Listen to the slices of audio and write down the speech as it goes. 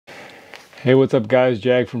Hey, what's up, guys?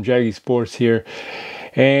 Jag from Jaggy Sports here.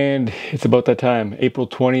 And it's about that time, April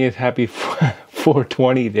 20th. Happy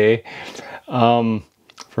 420 day.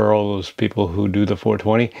 For all those people who do the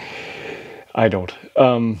 420. I don't.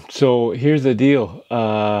 So here's the deal.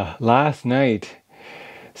 Last night,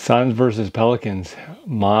 Suns versus Pelicans.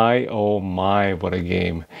 My, oh my, what a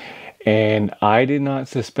game. And I did not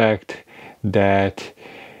suspect that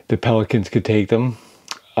the Pelicans could take them.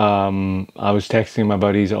 I was texting my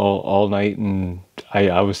buddies all night, and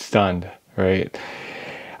I was stunned, right?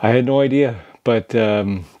 I had no idea, but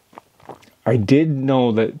I did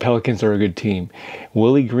know that Pelicans are a good team.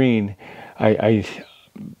 Willie Green, I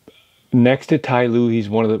next to Ty Lue, he's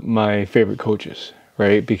one of my favorite coaches,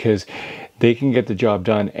 right? Because they can get the job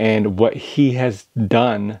done, and what he has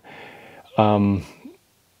done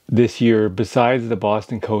this year, besides the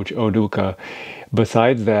Boston coach Oduka,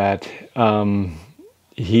 besides that,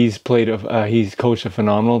 he's coached a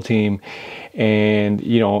phenomenal team, and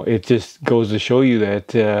it just goes to show you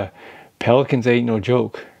that Pelicans ain't no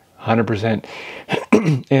joke, 100%.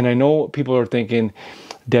 And I know people are thinking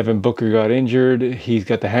Devin Booker got injured, he's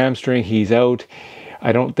got the hamstring, he's out.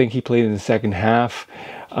 I don't think he played in the second half.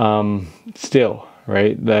 Still,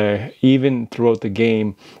 right? Even throughout the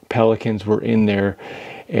game, Pelicans were in there,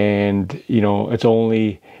 and it's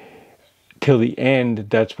only till the end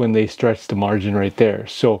that's when they stretch the margin right there.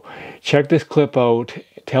 So check this clip out.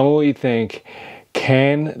 Tell me what you think.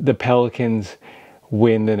 Can the Pelicans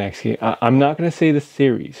win the next game? I'm not going to say the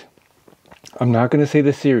series.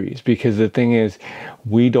 Because the thing is,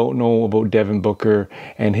 we don't know about Devin Booker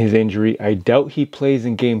and his injury. I doubt he plays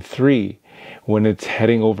in game 3 when it's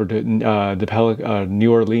heading over to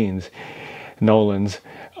New Orleans, Nolans.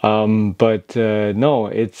 No,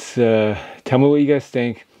 it's tell me what you guys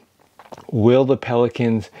think. Will the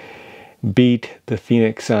Pelicans beat the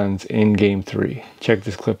Phoenix Suns in Game 3? Check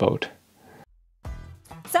this clip out.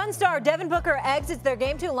 Sun star Devin Booker exits their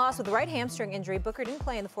Game 2 loss with a right hamstring injury. Booker didn't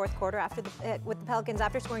play in the fourth quarter with the Pelicans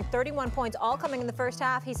after scoring 31 points, all coming in the first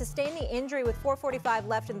half. He sustained the injury with 4:45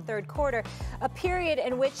 left in the third quarter, a period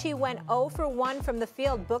in which he went 0 for 1 from the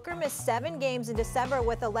field. Booker missed 7 games in December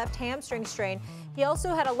with a left hamstring strain. He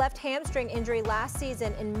also had a left hamstring injury last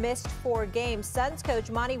season and missed 4 games. Suns coach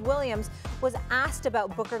Monty Williams was asked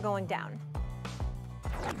about Booker going down.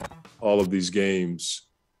 All of these games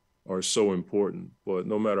are so important, but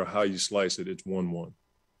no matter how you slice it, it's 1-1.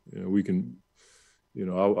 We can,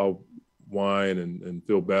 I'll whine and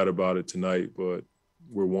feel bad about it tonight, but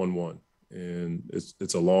we're 1-1, and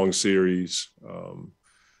it's a long series.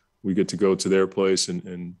 We get to go to their place,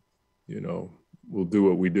 and we'll do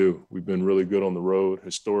what we do. We've been really good on the road,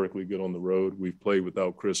 historically good on the road. We've played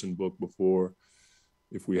without Chris and Book before.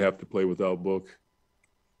 If we have to play without Book,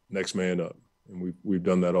 next man up, and we've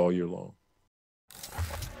done that all year long.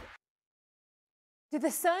 Do the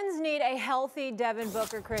Suns need a healthy Devin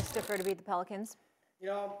Booker, Christopher, to beat the Pelicans?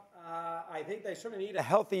 I think they certainly need a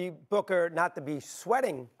healthy Booker not to be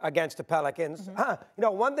sweating against the Pelicans.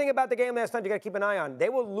 One thing about the game last night you got to keep an eye on, they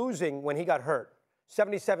were losing when he got hurt,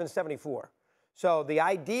 77-74. So the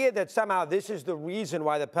idea that somehow this is the reason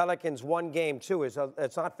why the Pelicans won Game 2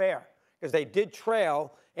 it's not fair, because they did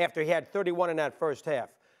trail after he had 31 in that first half.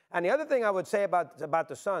 And the other thing I would say about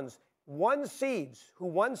the Suns, 1 seeds who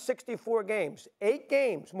won 64 games, 8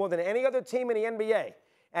 games more than any other team in the NBA.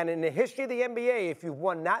 And in the history of the NBA, if you've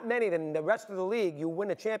won not many than the rest of the league, you win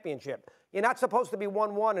a championship. You're not supposed to be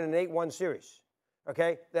 1-1 in an 8-1 series.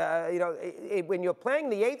 Okay? When you're playing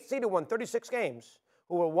the 8th seed who won 36 games,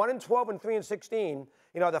 who were 1-12 and 3-16,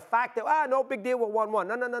 the fact that, no big deal with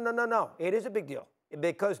 1-1. No. It is a big deal,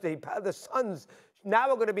 because the Suns now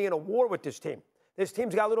are going to be in a war with this team. This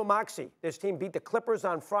team's got a little moxie. This team beat the Clippers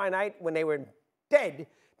on Friday night when they were dead,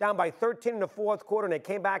 down by 13 in the fourth quarter, and they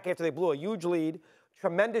came back after they blew a huge lead.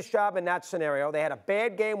 Tremendous job in that scenario. They had a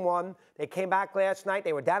bad game 1. They came back last night.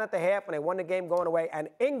 They were down at the half, and they won the game going away. And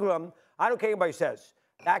Ingram, I don't care what anybody says.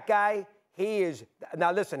 That guy, he is –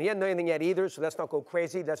 now, listen, he hasn't done anything yet either, so let's not go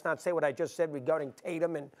crazy. Let's not say what I just said regarding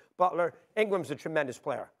Tatum and Butler. Ingram's a tremendous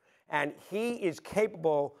player, and he is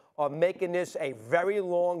capable of making this a very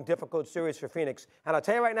long, difficult series for Phoenix. And I'll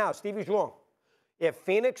tell you right now, Stevie's wrong. If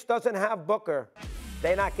Phoenix doesn't have Booker,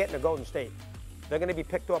 they're not getting to Golden State. They're going to be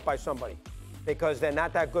picked off by somebody, because they're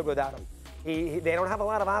not that good without him. They don't have a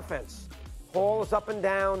lot of offense. Hall is up and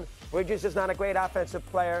down. Bridges is not a great offensive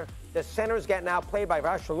player. The center is getting outplayed by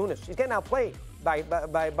Vassiliadis. He's getting outplayed by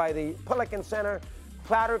the Pelican center.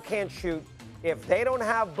 Crowder can't shoot. If they don't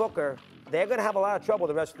have Booker, they're going to have a lot of trouble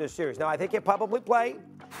the rest of this series. Now, I think he'll probably play.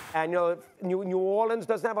 And, you know, New Orleans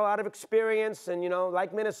doesn't have a lot of experience. And, you know,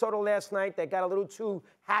 like Minnesota last night, they got a little too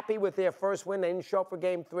happy with their first win. They didn't show up for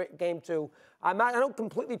game two. I don't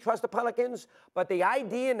completely trust the Pelicans, but the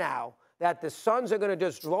idea now that the Suns are going to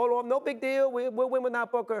just roll off, no big deal, we'll win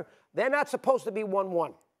without Booker, they're not supposed to be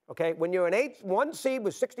 1-1, okay? When you're an 1 seed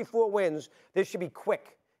with 64 wins, this should be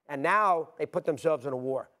quick. And now they put themselves in a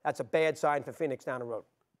war. That's a bad sign for Phoenix down the road.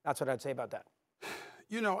 That's what I'd say about that.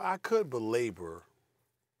 You know, I could belabor,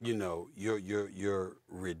 you know, your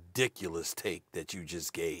ridiculous take that you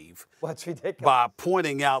just gave. What's ridiculous? By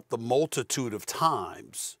pointing out the multitude of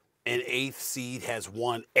times an 8th seed has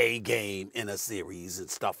won a game in a series and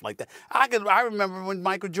stuff like that. I remember when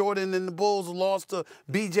Michael Jordan and the Bulls lost to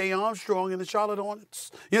B.J. Armstrong and the Charlotte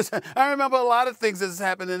Hornets. Yes, I remember a lot of things that's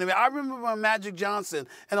happened in the I remember when Magic Johnson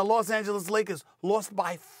and the Los Angeles Lakers lost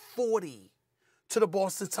by 40 to the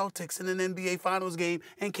Boston Celtics in an NBA Finals game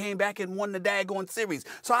and came back and won the daggone series.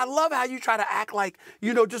 So I love how you try to act like,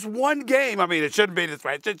 you know, just one game. I mean, it shouldn't be this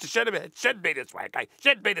way. It shouldn't be this way. Okay?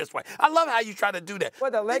 Shouldn't be this way. I love how you try to do that.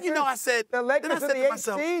 Well, the Lakers, you know, I said, the Lakers are the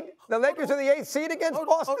 8th seed. The Lakers are the 8th seed against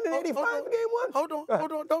Boston in '85 game 1. Hold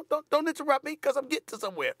on. Don't interrupt me because I'm getting to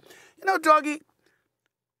somewhere. You know, Doggy,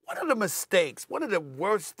 one of the mistakes, one of the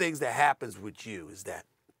worst things that happens with you is that,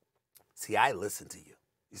 see, I listen to you.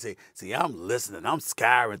 You see, I'm listening. I'm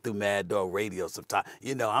scouring through Mad Dog Radio sometimes.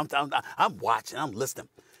 You know, I'm watching. I'm listening.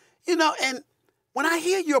 You know, and when I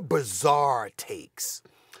hear your bizarre takes,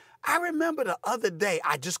 I remember the other day,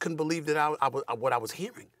 I just couldn't believe that what I was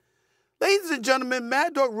hearing. Ladies and gentlemen,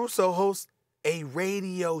 Mad Dog Russo hosts a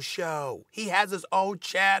radio show. He has his own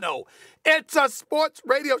channel. It's a sports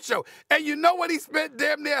radio show. And you know what he spent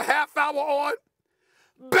damn near a half hour on?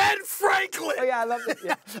 Ben Franklin. Oh, yeah, I love it.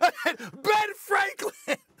 Yeah. Ben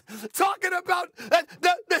Franklin talking about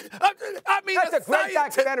I mean, that's a great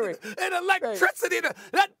documentary. And electricity.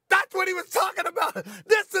 That's what he was talking about.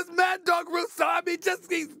 This is Mad Dog Russo. I mean,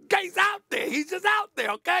 he's out there. He's just out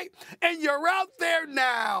there, okay? And you're out there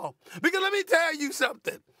now. Because let me tell you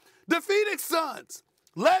something. The Phoenix Suns,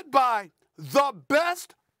 led by the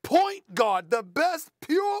best point guard, the best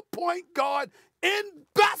pure point guard in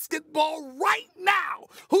basketball right now,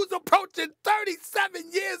 who's approaching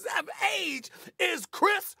 37 years of age, is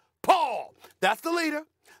Chris Paul. That's the leader.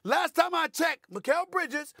 Last time I checked, Mikal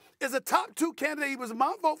Bridges is a top 2 candidate. He was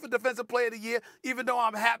my vote for Defensive Player of the Year, even though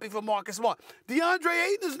I'm happy for Marcus Smart. DeAndre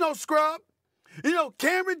Ayton is no scrub. You know,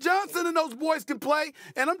 Cameron Johnson and those boys can play,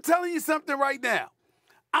 and I'm telling you something right now.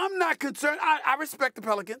 I'm not concerned. I respect the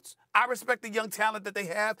Pelicans. I respect the young talent that they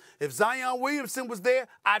have. If Zion Williamson was there,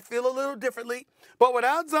 I'd feel a little differently. But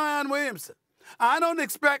without Zion Williamson, I don't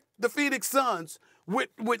expect the Phoenix Suns,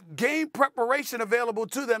 with game preparation available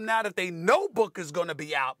to them now that they know Booker's going to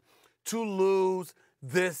be out, to lose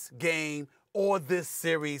this game or this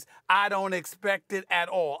series. I don't expect it at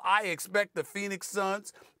all. I expect the Phoenix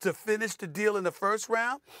Suns to finish the deal in the first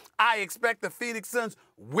round. I expect the Phoenix Suns,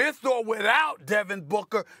 with or without Devin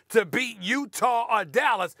Booker, to beat Utah or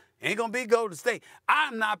Dallas. Ain't going to be Golden State.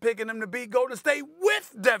 I'm not picking them to beat Golden State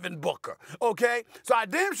with Devin Booker, okay? So I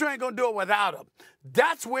damn sure ain't going to do it without him.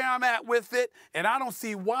 That's where I'm at with it, and I don't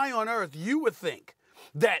see why on earth you would think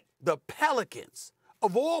that the Pelicans,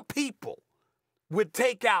 of all people, would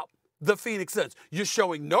take out the Phoenix Suns. You're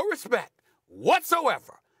showing no respect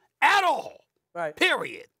whatsoever at all. Right.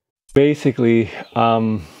 Period. Basically,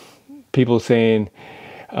 people saying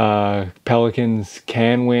Pelicans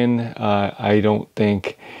can win. I don't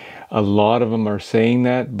think a lot of them are saying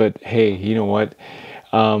that, but hey, you know what?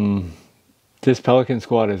 This Pelican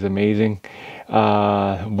squad is amazing.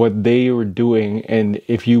 What they were doing, and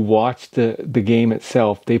if you watch the game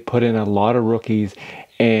itself, they put in a lot of rookies,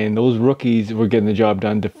 and those rookies were getting the job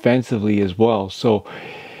done defensively as well. So,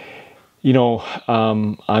 you know,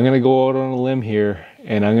 I'm going to go out on a limb here,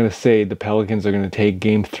 and I'm going to say the Pelicans are going to take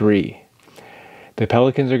Game 3. The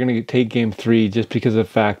Pelicans are going to take Game 3 just because of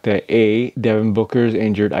the fact that A, Devin Booker is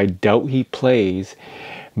injured. I doubt he plays.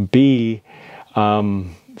 B, CJ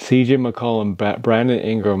McCollum, Brandon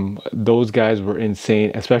Ingram, those guys were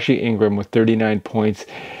insane, especially Ingram with 39 points.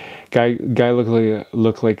 Guy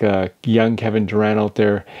looked like a young Kevin Durant out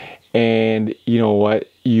there. And you know what?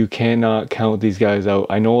 You cannot count these guys out.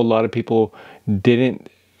 I know a lot of people didn't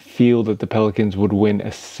feel that the Pelicans would win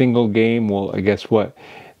a single game. Well, guess what?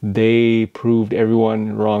 They proved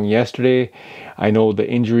everyone wrong yesterday. I know the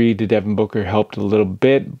injury to Devin Booker helped a little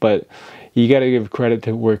bit, but you got to give credit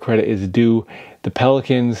to where credit is due. The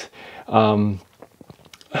Pelicans,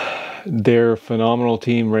 they're a phenomenal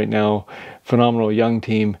team right now, phenomenal young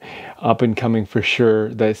team, up and coming for sure.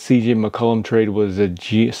 That CJ McCollum trade was a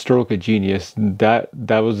stroke of genius. That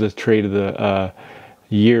was the trade of the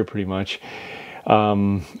year pretty much.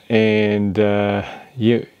 You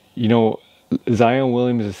know, Zion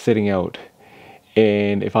Williams is sitting out.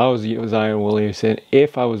 And if I was Zion Williamson,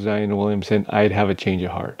 I'd have a change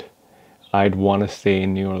of heart. I'd want to stay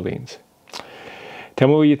in New Orleans. Tell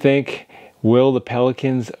me what you think. Will the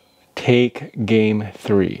Pelicans take Game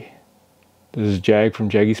 3? This is Jag from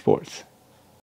Jaggy Sports.